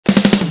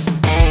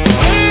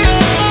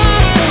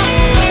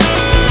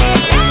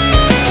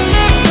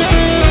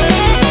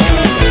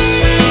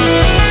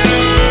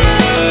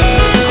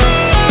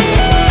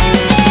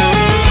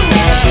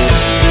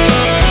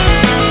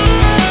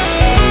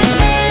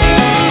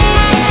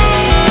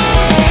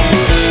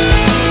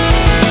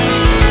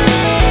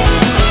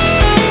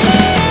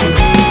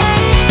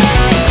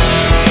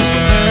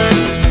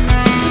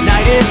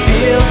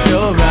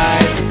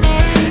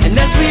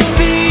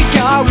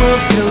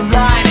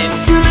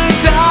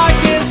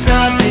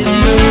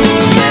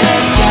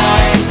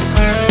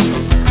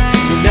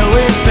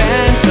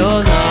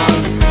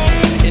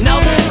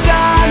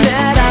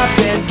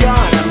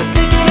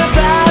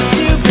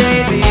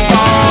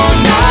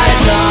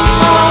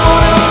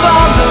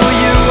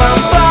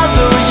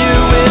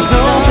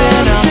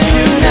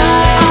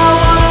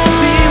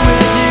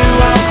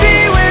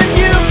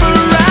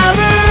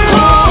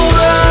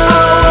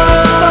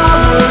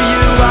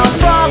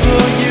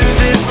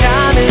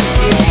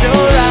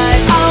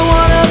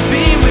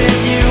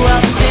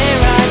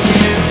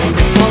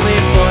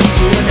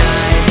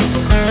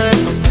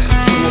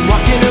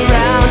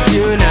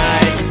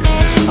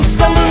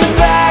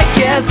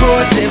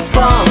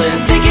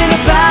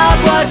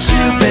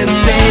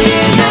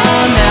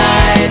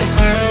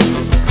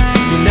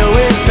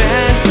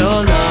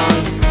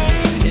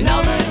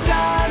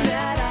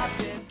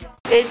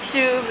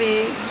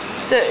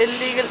The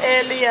illegal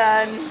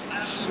alien.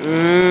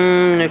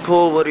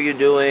 Nichole, what are you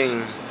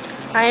doing?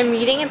 I am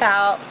reading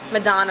about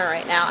Madonna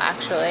right now,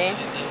 actually.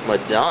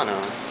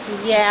 Madonna?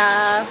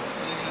 Yeah.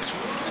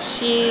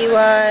 She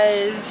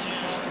was...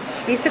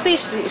 Basically,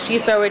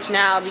 she's so rich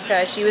now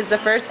because she was the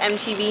first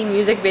MTV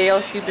music video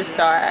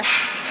superstar.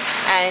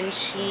 And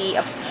she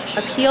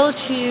appealed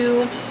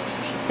to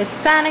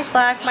Hispanic,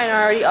 Black,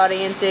 minority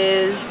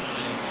audiences,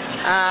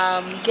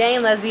 gay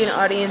and lesbian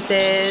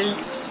audiences,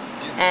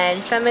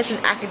 and feminist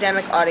and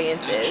academic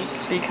audiences.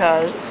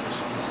 Because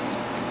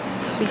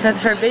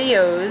her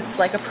videos,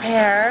 like A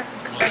Prayer,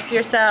 Express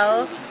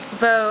Yourself,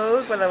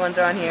 Vogue, what other ones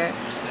are on here?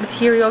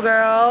 Material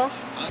Girl.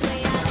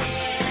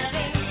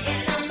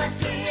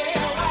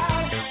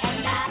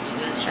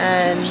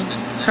 And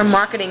her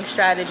marketing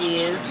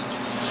strategies.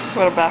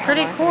 what about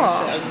Pretty her?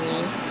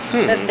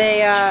 cool. That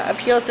they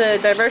appeal to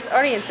diverse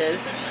audiences.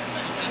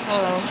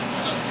 Oh.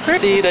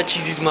 See that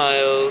cheesy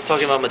smile,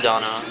 talking about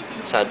Madonna.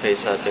 Sad face,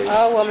 sad face.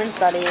 Oh, women's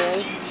studies.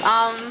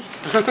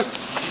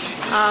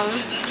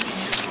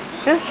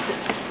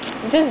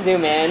 Just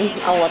zoom in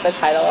on what the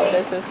title of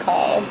this is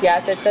called.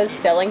 Yes, it says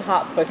Selling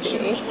Hot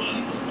Pussy.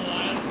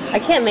 I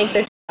can't make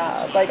this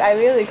up. Like, I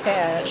really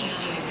can't.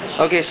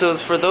 Okay, so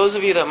for those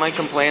of you that might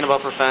complain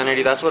about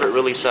profanity, that's what it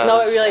really says. No,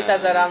 it really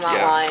says that. I'm not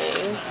Yeah.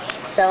 lying.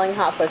 Selling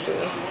hot pussy.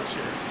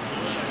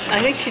 I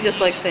think she just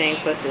likes saying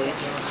pussy.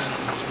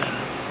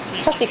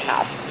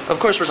 Pussycat. Of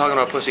course we're talking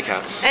about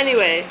pussycats.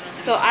 Anyway,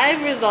 so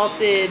I've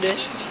resulted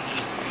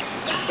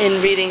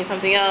in reading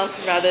something else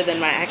rather than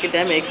my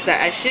academics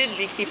that I should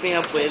be keeping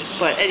up with.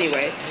 But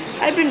anyway,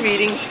 I've been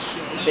reading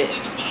this.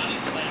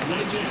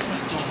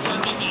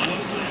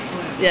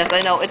 Yes,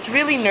 I know, it's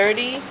really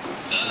nerdy,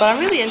 but I'm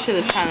really into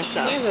this kind of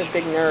stuff. He's a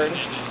big nerd.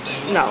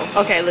 No,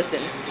 okay,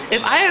 listen.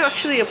 If I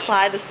actually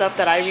apply the stuff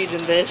that I read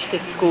in this to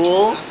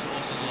school,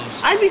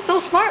 I'd be so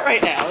smart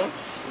right now.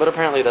 But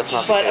apparently that's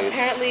not the But case.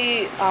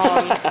 apparently,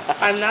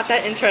 I'm not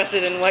that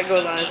interested in what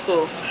goes on in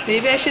school.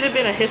 Maybe I should have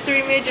been a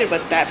history major,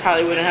 but that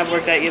probably wouldn't have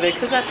worked out either,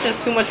 because that's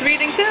just too much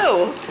reading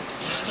too.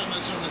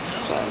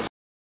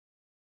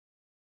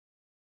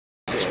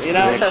 You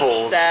know? It's a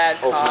Nichole's sad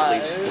ultimately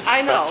cause.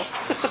 I know.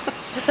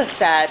 Just a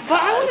sad cause.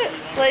 But I wouldn't,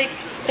 like,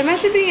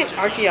 imagine being an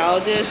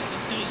archaeologist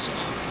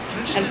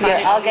and Here,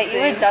 finding I'll all these get you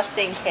a things.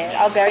 dusting kit.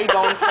 I'll bury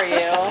bones for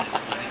you.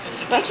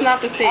 That's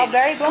not the same. I'll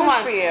bury bones Come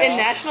on. for you. In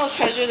National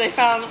Treasure, they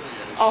found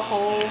a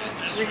whole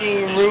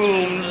freaking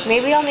room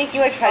Maybe I'll make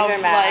you a treasure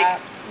of, map.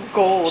 like,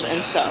 gold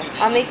and stuff.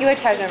 I'll make you a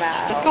treasure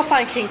map. Let's go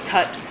find King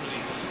Tut. I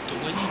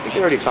think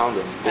you already found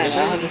him. I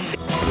know, I'm just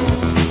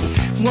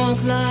kidding.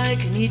 Walk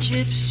like an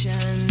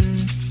Egyptian.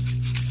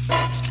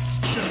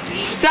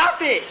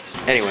 Stop it!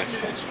 Anyway.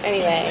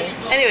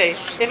 Anyway,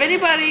 if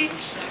anybody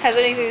has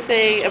anything to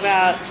say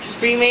about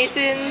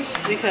Freemasons,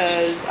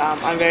 because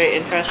I'm very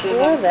interested in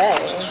Who are them.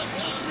 they?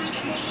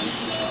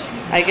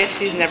 I guess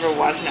she's never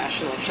watched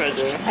National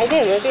Treasure. I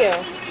did, review.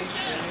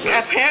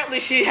 Apparently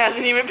she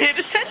hasn't even paid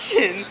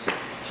attention.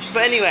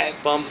 But anyway,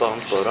 Bum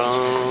bum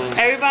ba-dum.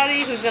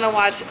 everybody who's gonna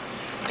watch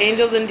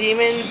Angels and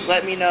Demons,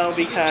 let me know,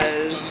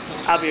 because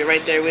I'll be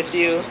right there with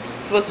you.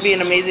 It's supposed to be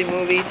an amazing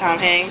movie. Tom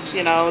Hanks,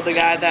 you know, the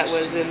guy that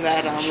was in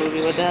that movie.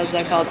 What the hell is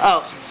that called?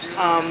 Oh,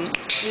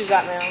 You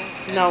got mail.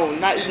 no,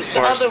 not the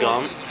Forrest other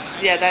Gump. one.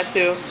 Yeah, that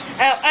too.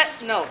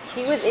 No,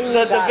 He was in the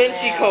You Da Got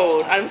Vinci Mail.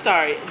 Code. I'm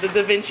sorry, the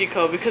Da Vinci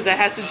Code, because that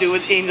has to do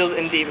with angels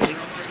and demons.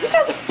 You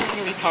guys are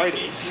fucking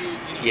retarded.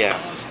 Yeah.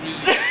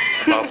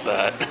 About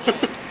that.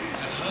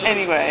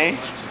 Anyway,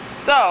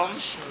 so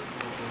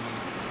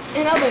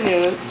in other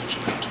news,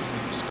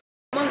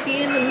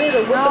 monkey in the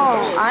middle. What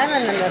No, I'm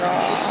in the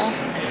middle.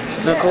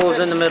 Nichole's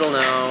in the middle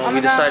now. Oh We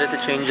my decided God.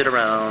 to change it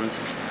around.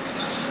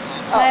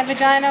 My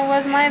vagina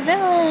was my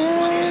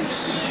village.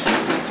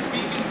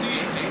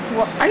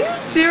 What, are you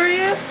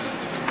serious?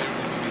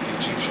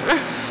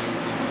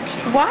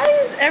 Why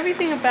is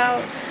everything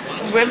about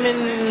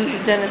women's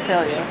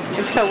genitalia?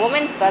 It's a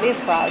women's studies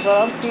class.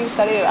 What else do you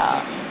study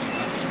about?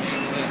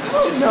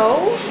 Oh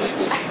no.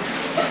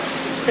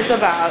 It's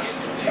about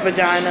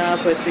vagina,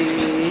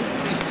 pussy.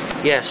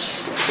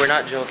 Yes, we're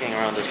not joking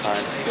around this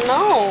time.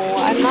 No,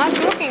 I'm not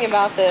joking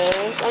about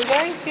this. I'm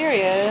very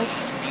serious.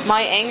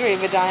 My angry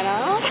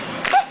vagina.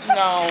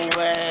 No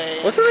way.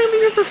 What's the name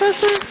of your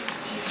professor?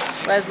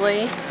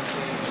 Leslie.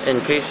 In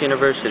Pace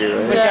University,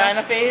 right?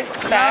 Vagina face?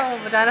 No,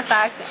 vagina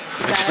fact.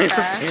 Vagina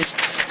fact.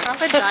 Not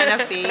vagina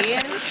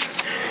feed.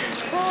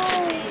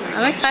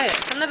 I'm excited.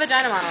 From the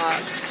vagina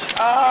monologue.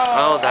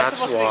 Oh, that's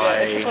supposed why. To be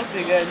good. It's supposed to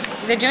be good.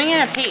 They're doing it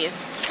at a pace.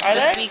 Are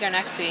this they? week or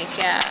next week,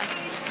 yeah.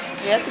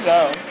 We have to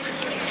go.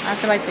 I have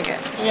to buy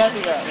tickets. We have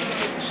to go.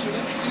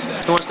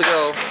 Who wants to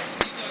go?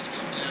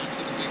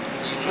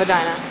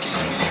 Vagina.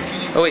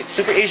 Oh wait,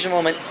 Super Asian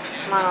moment.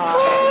 Monologue.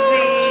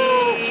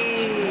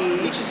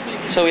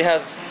 So we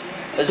have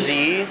a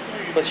Z.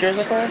 What's yours,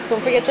 Nichole?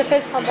 Don't forget to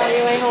fist pump on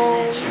your way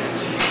home.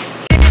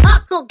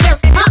 Hot cool girls,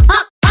 hot cool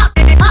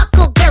girls, hot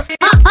cool girls,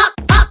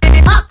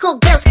 hot cool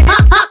girls. You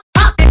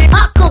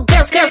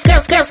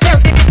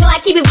know I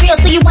keep it real,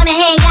 so you wanna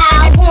hang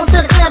out. Warm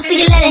to the club, so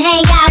you let it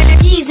hang out.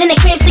 G's in the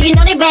crib, so you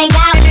know they bang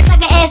out.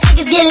 Sucker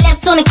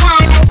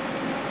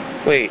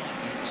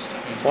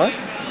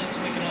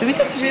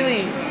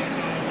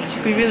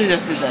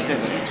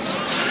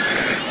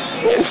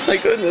Oh my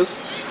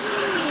goodness.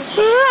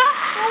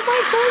 Oh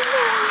my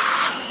goodness.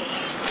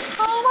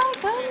 Oh my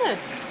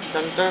goodness.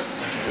 Dun, dun,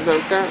 dun,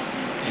 dun.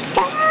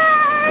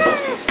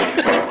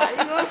 Why are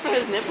you going for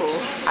his nipple?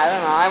 I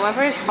don't know. I went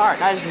for his heart,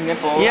 not his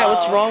nipple. Yeah,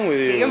 what's wrong with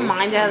Get you? your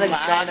mind out of the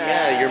gutter.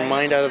 Yeah, your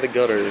mind out of the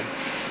gutter.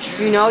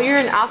 You know you're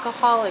an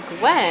alcoholic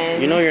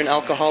when? You know you're an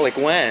alcoholic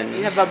when?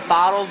 You have a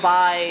bottle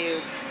buy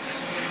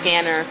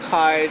scanner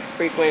card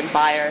frequent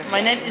buyer. My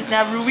net is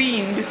now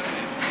ruined.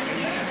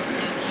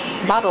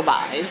 Bottle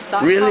buys.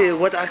 Really?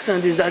 What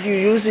accent is that you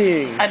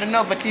using? I don't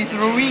know, but he's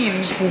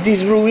ruined.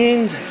 This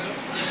ruined?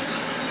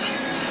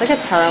 It's like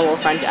a terrible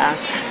French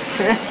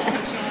accent.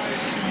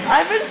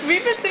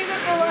 We've been saying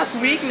that for the last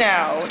week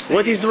now.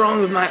 What is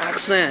wrong with my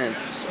accent?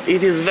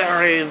 It is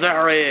very,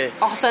 very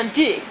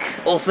Authentic.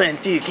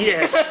 authentic,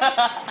 yes.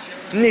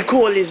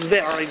 Nichole is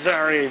very,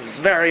 very,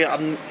 very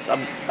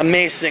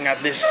amazing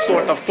at this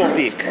sort of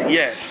topic,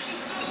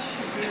 yes.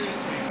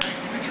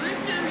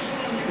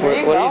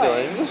 Where What are you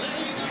going? doing?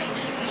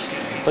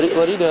 What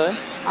are you doing?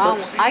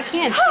 I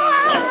can't see.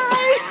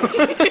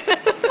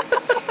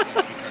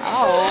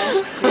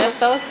 Oh, you're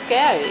so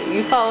scary.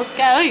 You're so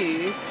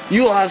scary.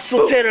 You are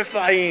so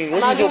terrifying.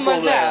 What is your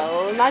problem?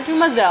 Mademoiselle,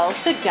 mademoiselle,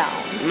 sit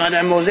down.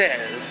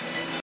 Mademoiselle.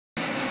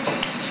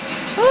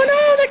 Oh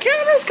no, the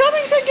camera's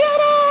coming to get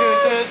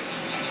us!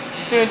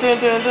 Dun, dun,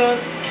 dun, dun.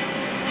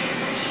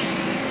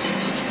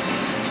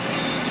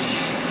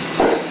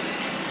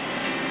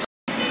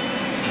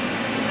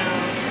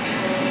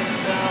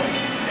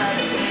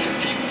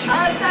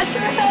 I got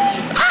your head.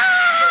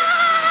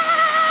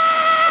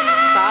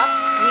 Stop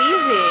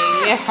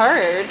squeezing. It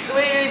hurt.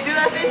 Wait, do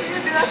that face.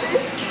 Do that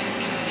face.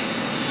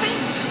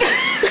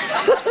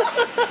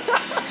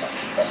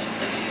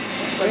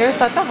 You're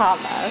such a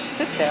hot mess.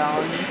 Sit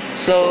down.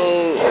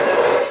 So,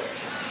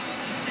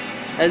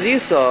 as you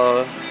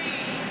saw,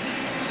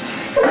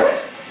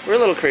 we're a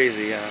little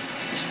crazy, yeah.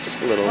 Just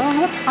a little.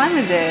 Oh, what time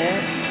is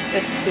it?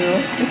 It's 2.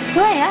 It's 2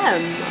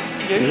 a.m.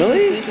 You're Really?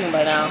 usually sleeping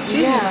by now.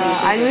 Yeah,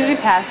 I'm usually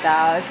passed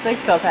out. It's like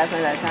so past my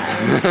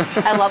bedtime.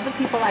 I love the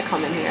people that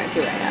come in here at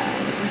 2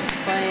 a.m.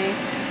 Like,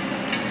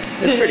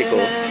 It's pretty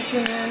cool.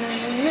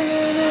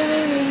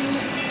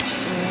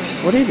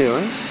 What are you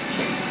doing?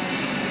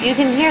 you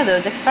can hear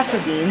those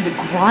espresso beans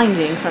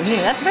grinding from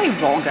here. That's very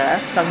vulgar,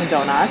 Dunkin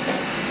Donuts.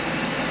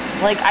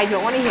 Like, I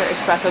don't want to hear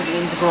espresso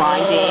beans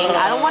grinding.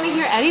 I don't want to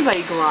hear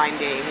anybody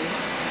grinding.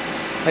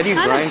 How do you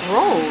Kind grind? of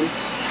gross.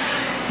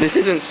 This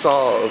isn't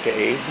Saw,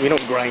 okay? We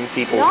don't grind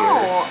people here.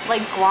 No,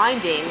 like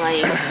grinding,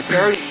 like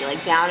dirty,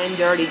 like down and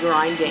dirty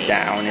grinding.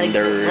 Down and like,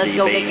 dirty, let's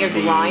go get your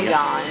baby. grind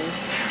on.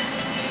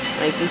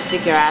 Like you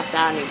stick your ass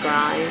out and you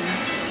grind.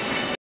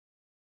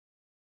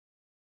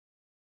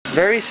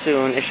 Very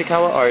soon,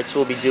 Ishikawa Arts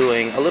will be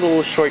doing a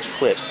little short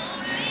clip.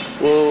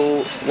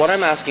 Well, what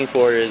I'm asking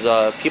for is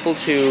people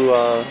to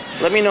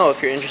let me know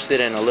if you're interested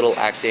in a little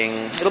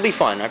acting. It'll be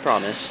fun, I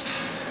promise.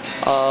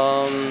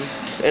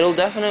 It'll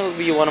definitely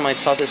be one of my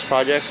toughest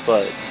projects,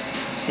 but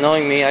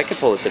knowing me, I could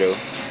pull it through.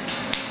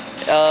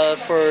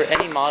 For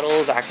any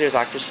models, actors,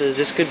 actresses,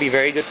 this could be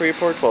very good for your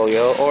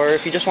portfolio, or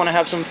if you just want to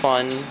have some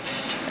fun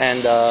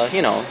and,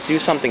 you know, do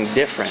something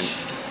different.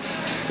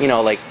 You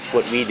know, like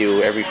what we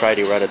do every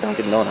Friday we're at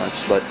Dunkin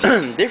Donuts, but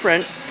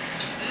different.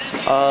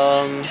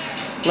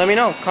 Let me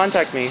know.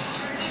 Contact me.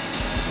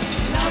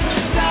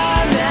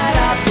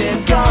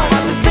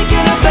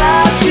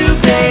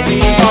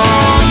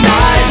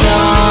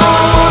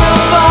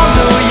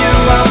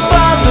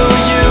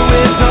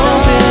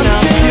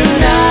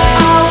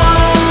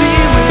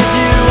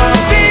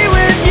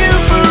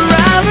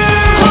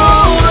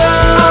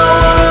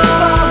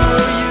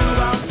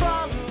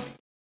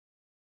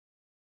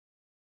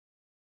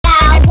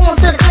 I want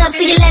to the club, so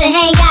you let it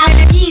hang